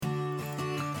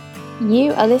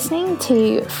You are listening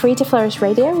to Free to Flourish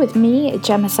Radio with me,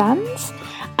 Gemma Sands.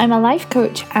 I'm a life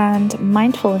coach and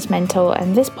mindfulness mentor,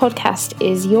 and this podcast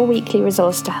is your weekly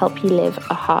resource to help you live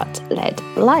a heart-led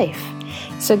life.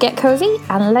 So get cozy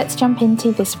and let's jump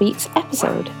into this week's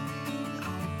episode.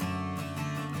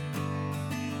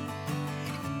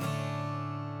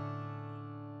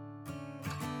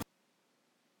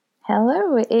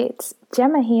 Hello, it's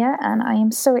Gemma here, and I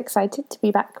am so excited to be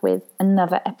back with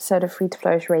another episode of Free to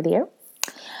Flourish Radio.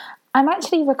 I'm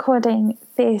actually recording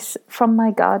this from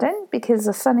my garden because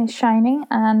the sun is shining,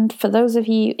 and for those of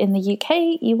you in the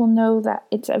UK, you will know that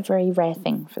it's a very rare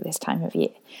thing for this time of year.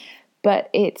 But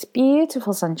it's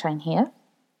beautiful sunshine here,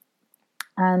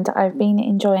 and I've been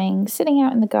enjoying sitting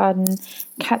out in the garden,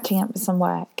 catching up with some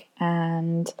work,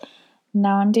 and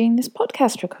now I'm doing this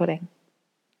podcast recording.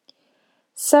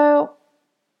 So,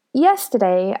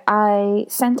 yesterday I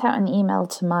sent out an email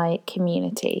to my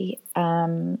community.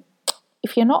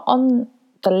 If you're not on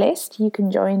the list, you can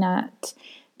join at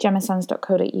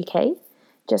gemmasands.co.uk.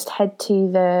 Just head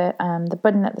to the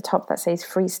button at the top that says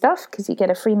free stuff, because you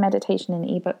get a free meditation and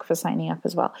ebook for signing up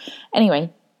as well.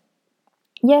 Anyway,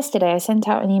 yesterday I sent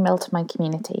out an email to my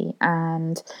community,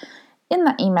 and in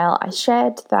that email I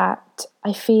shared that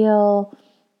I feel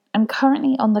I'm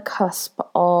currently on the cusp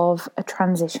of a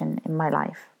transition in my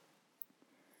life.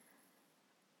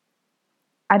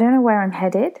 I don't know where I'm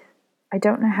headed. I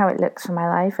don't know how it looks for my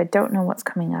life. I don't know what's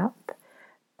coming up.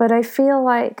 But I feel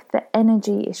like the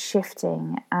energy is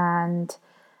shifting. And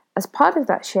as part of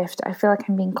that shift, I feel like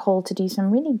I'm being called to do some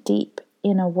really deep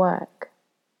inner work.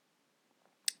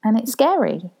 And it's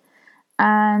scary.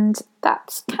 And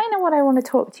that's kind of what I want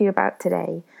to talk to you about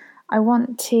today. I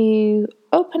want to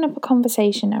open up a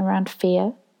conversation around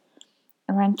fear,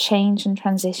 around change and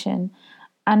transition,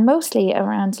 and mostly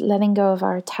around letting go of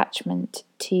our attachment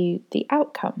to the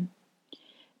outcome.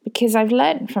 Because I've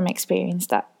learned from experience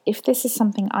that if this is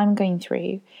something I'm going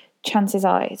through, chances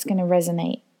are it's going to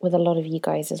resonate with a lot of you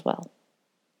guys as well.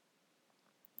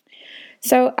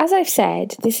 So, as I've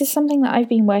said, this is something that I've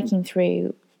been working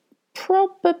through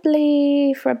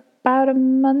probably for about a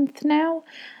month now.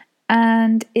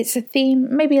 And it's a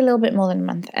theme, maybe a little bit more than a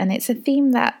month, and it's a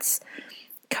theme that's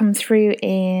come through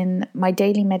in my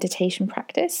daily meditation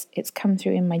practice. It's come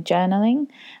through in my journaling,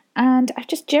 and I've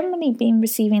just generally been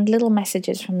receiving little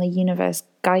messages from the universe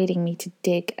guiding me to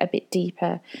dig a bit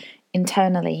deeper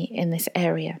internally in this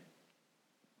area.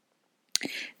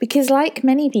 Because like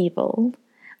many people,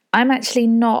 I'm actually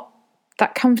not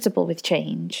that comfortable with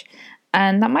change.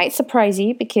 And that might surprise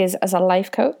you because as a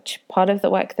life coach, part of the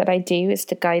work that I do is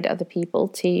to guide other people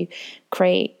to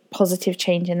create positive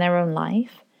change in their own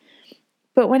life.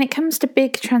 But when it comes to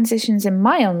big transitions in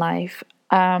my own life,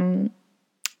 I'm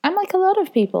like a lot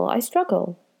of people. I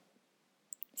struggle.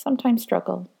 Sometimes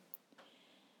struggle.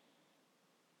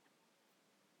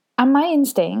 And my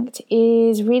instinct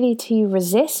is really to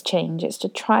resist change. It's to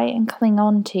try and cling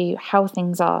on to how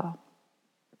things are.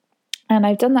 And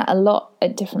I've done that a lot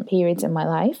at different periods in my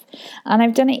life. And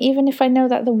I've done it even if I know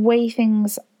that the way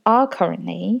things are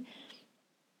currently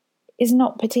is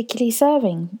not particularly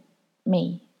serving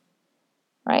me.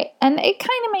 Right? And it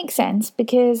kind of makes sense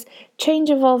because change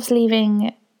involves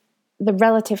leaving the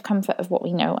relative comfort of what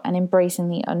we know and embracing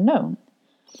the unknown.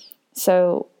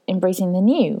 So embracing the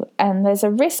new. And there's a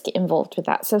risk involved with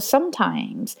that. So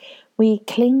sometimes we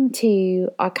cling to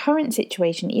our current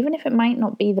situation, even if it might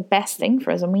not be the best thing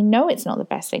for us, and we know it's not the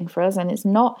best thing for us, and it's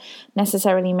not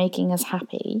necessarily making us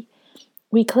happy.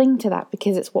 We cling to that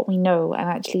because it's what we know, and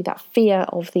actually that fear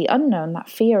of the unknown, that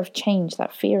fear of change,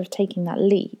 that fear of taking that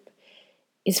leap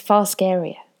is far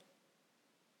scarier.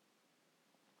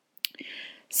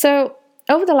 So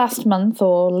over the last month,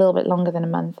 or a little bit longer than a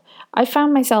month, I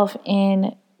found myself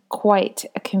in quite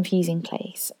a confusing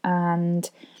place,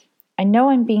 and I know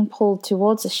I'm being pulled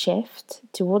towards a shift,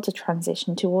 towards a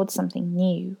transition, towards something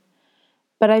new,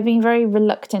 but I've been very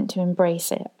reluctant to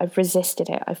embrace it. I've resisted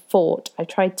it. I've fought. I've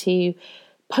tried to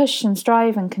push and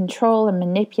strive and control and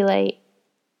manipulate.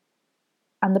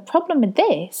 And the problem with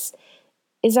this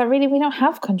is that really we don't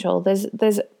have control.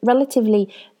 There's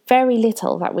relatively very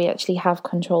little that we actually have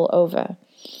control over.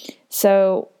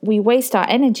 So we waste our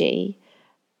energy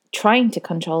trying to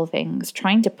control things,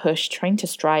 trying to push, trying to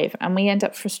strive, and we end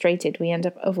up frustrated, we end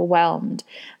up overwhelmed,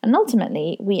 and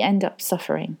ultimately we end up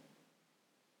suffering.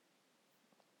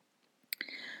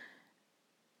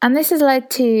 And this has led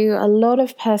to a lot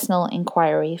of personal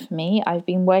inquiry for me. I've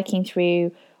been working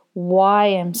through why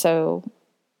I'm so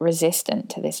resistant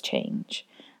to this change.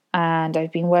 And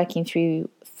I've been working through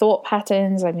thought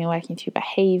patterns, I've been working through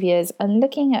behaviors and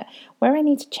looking at where I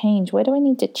need to change, where do I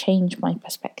need to change my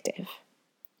perspective.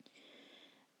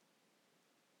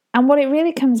 And what it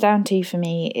really comes down to for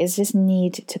me is this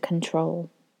need to control,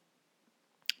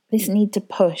 this need to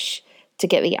push to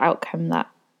get the outcome that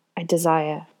I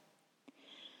desire.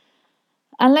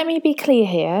 And let me be clear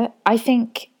here, I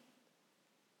think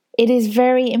it is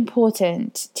very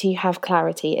important to have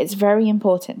clarity. It's very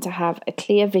important to have a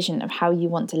clear vision of how you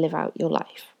want to live out your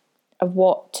life, of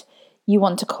what you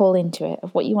want to call into it,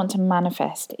 of what you want to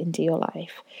manifest into your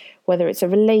life, whether it's a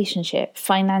relationship,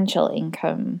 financial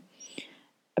income,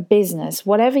 a business,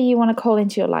 whatever you want to call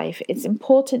into your life. It's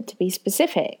important to be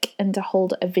specific and to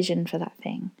hold a vision for that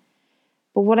thing.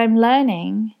 But what I'm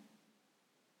learning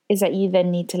is that you then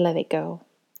need to let it go.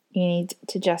 You need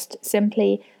to just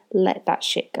simply let that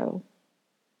shit go.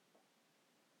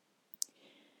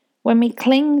 When we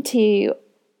cling to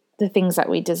the things that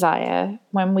we desire,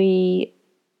 when we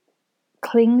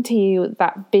cling to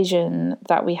that vision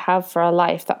that we have for our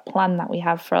life, that plan that we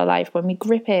have for our life, when we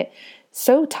grip it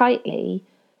so tightly,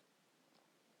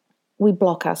 we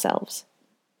block ourselves.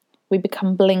 We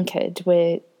become blinkered.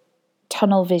 We're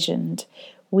tunnel visioned.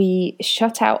 We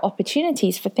shut out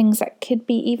opportunities for things that could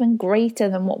be even greater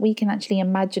than what we can actually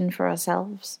imagine for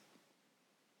ourselves.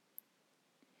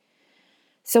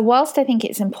 So whilst I think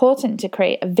it's important to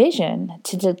create a vision,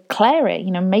 to declare it,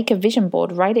 make a vision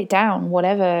board, write it down,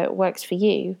 whatever works for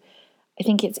you, I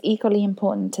think it's equally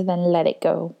important to then let it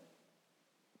go.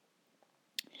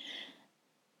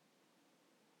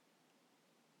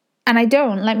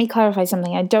 And let me clarify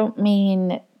something. I don't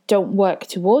mean don't work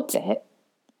towards it.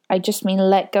 I just mean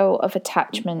let go of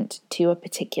attachment to a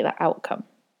particular outcome.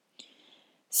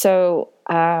 So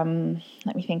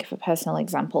let me think of a personal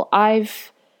example.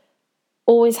 I've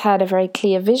always had a very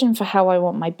clear vision for how I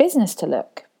want my business to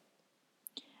look.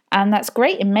 And that's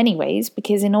great in many ways,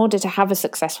 because in order to have a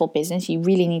successful business, you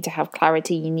really need to have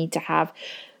clarity. You need to have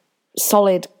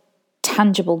solid,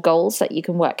 tangible goals that you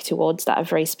can work towards that are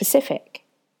very specific.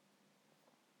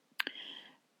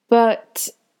 But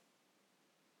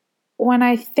when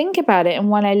I think about it and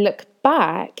when I look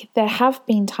back, there have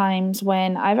been times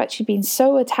when I've actually been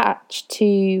so attached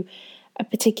to a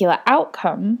particular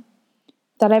outcome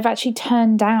that I've actually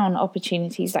turned down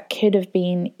opportunities that could have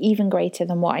been even greater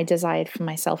than what I desired for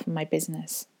myself and my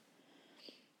business.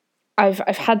 I've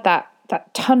had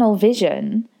that tunnel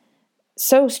vision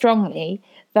so strongly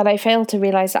that I failed to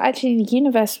realize that actually the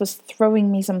universe was throwing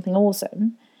me something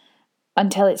awesome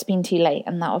until it's been too late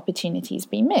and that opportunity's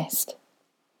been missed.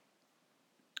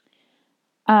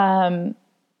 And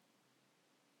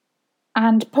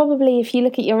probably if you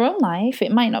look at your own life,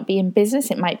 it might not be in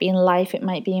business, it might be in life, it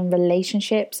might be in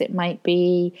relationships, it might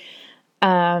be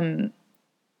in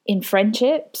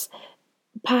friendships.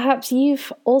 Perhaps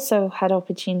you've also had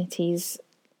opportunities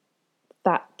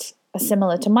that are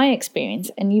similar to my experience,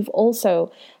 and you've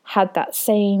also had that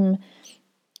same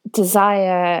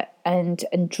desire and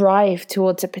drive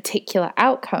towards a particular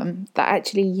outcome that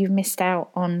actually you've missed out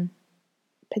on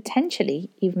potentially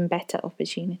even better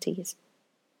opportunities.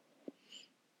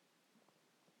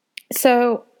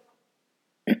 So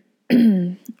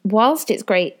whilst it's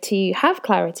great to have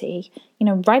clarity,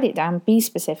 write it down, be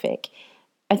specific,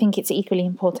 I think it's equally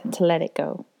important to let it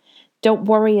go. Don't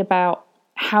worry about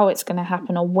how it's going to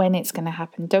happen or when it's going to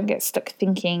happen. Don't get stuck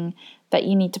thinking that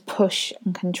you need to push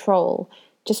and control.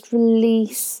 Just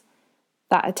release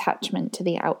that attachment to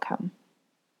the outcome.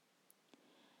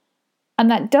 And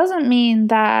that doesn't mean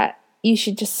that you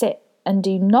should just sit and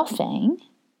do nothing.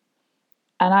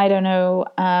 And I don't know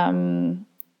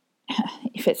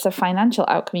if it's a financial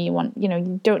outcome you want,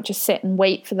 you don't just sit and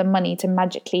wait for the money to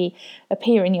magically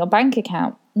appear in your bank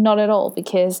account. Not at all,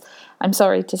 because I'm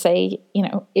sorry to say,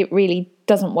 it really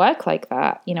doesn't work like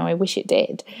that. I wish it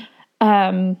did.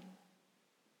 So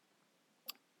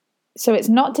it's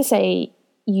not to say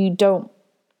you don't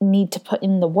need to put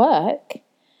in the work,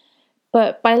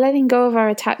 but by letting go of our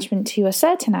attachment to a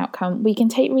certain outcome, we can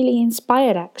take really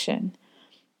inspired action.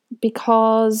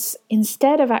 Because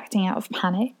instead of acting out of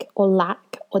panic or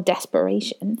lack or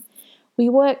desperation, we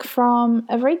work from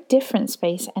a very different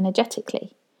space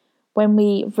energetically. When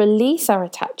we release our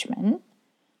attachment,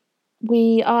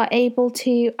 we are able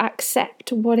to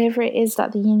accept whatever it is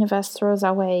that the universe throws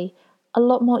our way a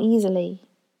lot more easily.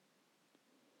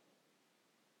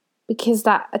 Because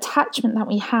that attachment that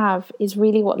we have is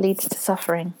really what leads to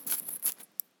suffering.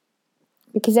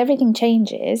 Because everything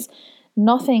changes.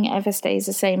 Nothing ever stays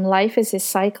the same. Life is this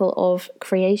cycle of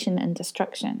creation and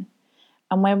destruction.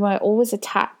 And when we're always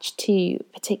attached to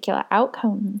particular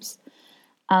outcomes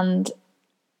and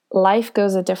life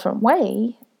goes a different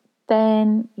way,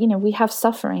 then, we have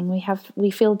suffering,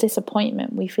 we feel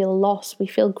disappointment, we feel loss, we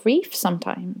feel grief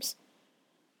sometimes.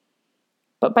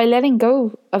 But by letting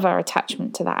go of our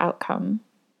attachment to that outcome,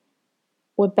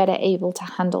 we're better able to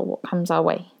handle what comes our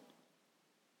way.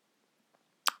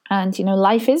 And,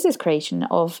 life is this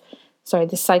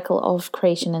cycle of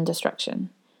creation and destruction.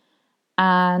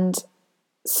 And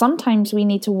sometimes we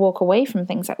need to walk away from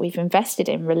things that we've invested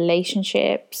in,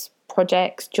 relationships,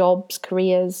 projects, jobs,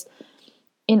 careers,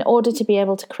 in order to be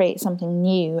able to create something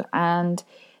new. And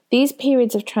these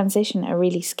periods of transition are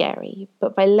really scary.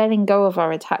 But by letting go of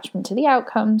our attachment to the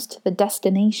outcomes, to the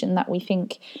destination that we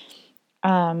think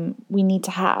we need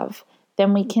to have,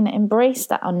 then we can embrace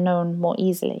that unknown more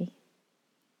easily.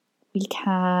 We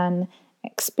can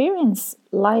experience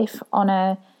life on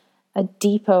a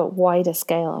deeper, wider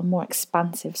scale, a more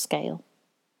expansive scale.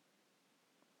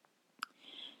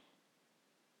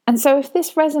 And so if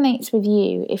this resonates with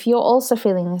you, if you're also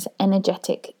feeling this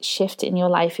energetic shift in your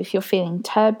life, if you're feeling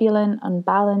turbulent,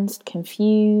 unbalanced,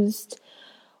 confused,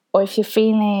 or if you're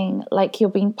feeling like you're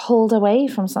being pulled away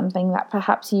from something that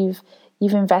perhaps you've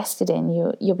invested in,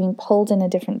 you're being pulled in a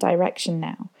different direction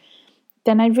now,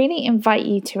 then I really invite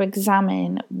you to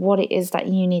examine what it is that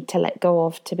you need to let go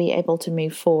of to be able to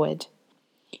move forward.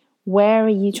 Where are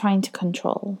you trying to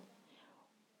control?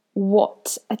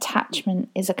 What attachment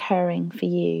is occurring for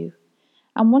you?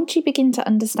 And once you begin to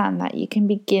understand that, you can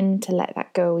begin to let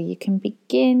that go. You can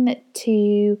begin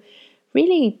to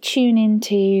really tune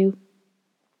into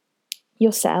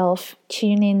yourself,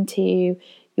 tune into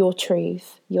your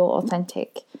truth, your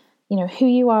authentic, who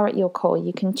you are at your core.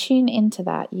 You can tune into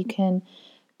that. You can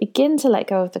begin to let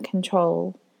go of the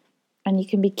control, and you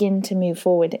can begin to move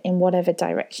forward in whatever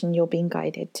direction you're being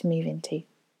guided to move into.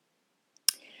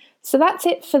 So that's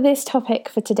it for this topic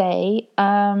for today.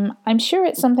 I'm sure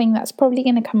it's something that's probably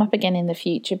going to come up again in the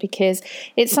future, because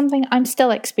it's something I'm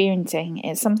still experiencing.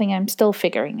 It's something I'm still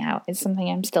figuring out. It's something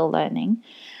I'm still learning.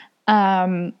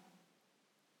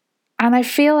 And I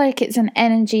feel like it's an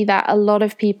energy that a lot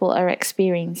of people are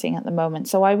experiencing at the moment.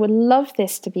 So I would love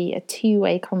this to be a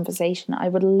two-way conversation. I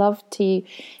would love to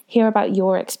hear about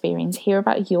your experience, hear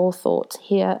about your thoughts,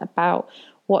 hear about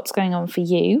what's going on for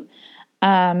you.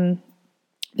 There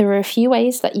are a few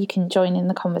ways that you can join in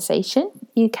the conversation.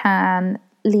 You can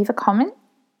leave a comment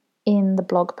in the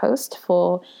blog post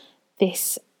for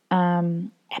this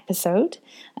episode.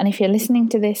 And if you're listening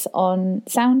to this on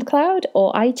SoundCloud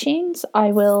or iTunes,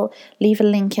 I will leave a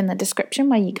link in the description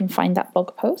where you can find that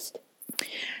blog post.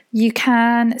 You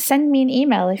can send me an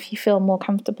email if you feel more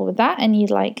comfortable with that and you'd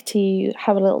like to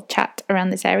have a little chat around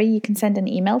this area. You can send an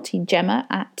email to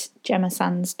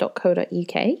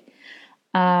gemma@gemmasands.co.uk.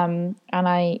 And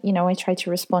I try to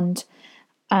respond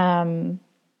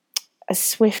as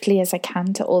swiftly as I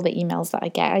can to all the emails that I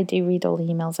get. I do read all the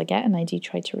emails I get and I do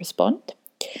try to respond.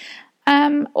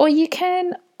 Or you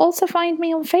can also find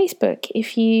me on Facebook.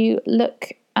 If you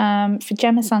look for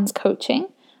Gemma Sands Coaching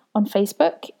on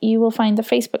Facebook, you will find the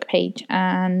Facebook page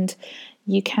and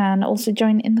you can also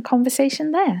join in the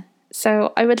conversation there.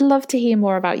 So I would love to hear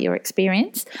more about your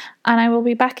experience, and I will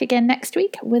be back again next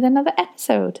week with another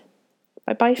episode.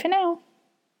 Bye-bye for now.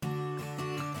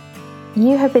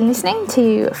 You have been listening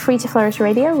to Free to Flourish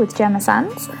Radio with Gemma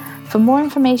Sands. For more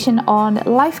information on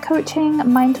life coaching,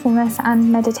 mindfulness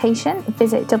and meditation,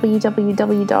 visit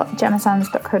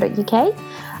www.gemmasands.co.uk.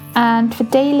 And for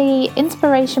daily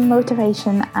inspiration,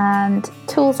 motivation and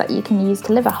tools that you can use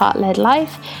to live a heart-led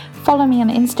life, follow me on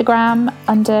Instagram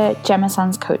under Gemma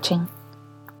Sands Coaching.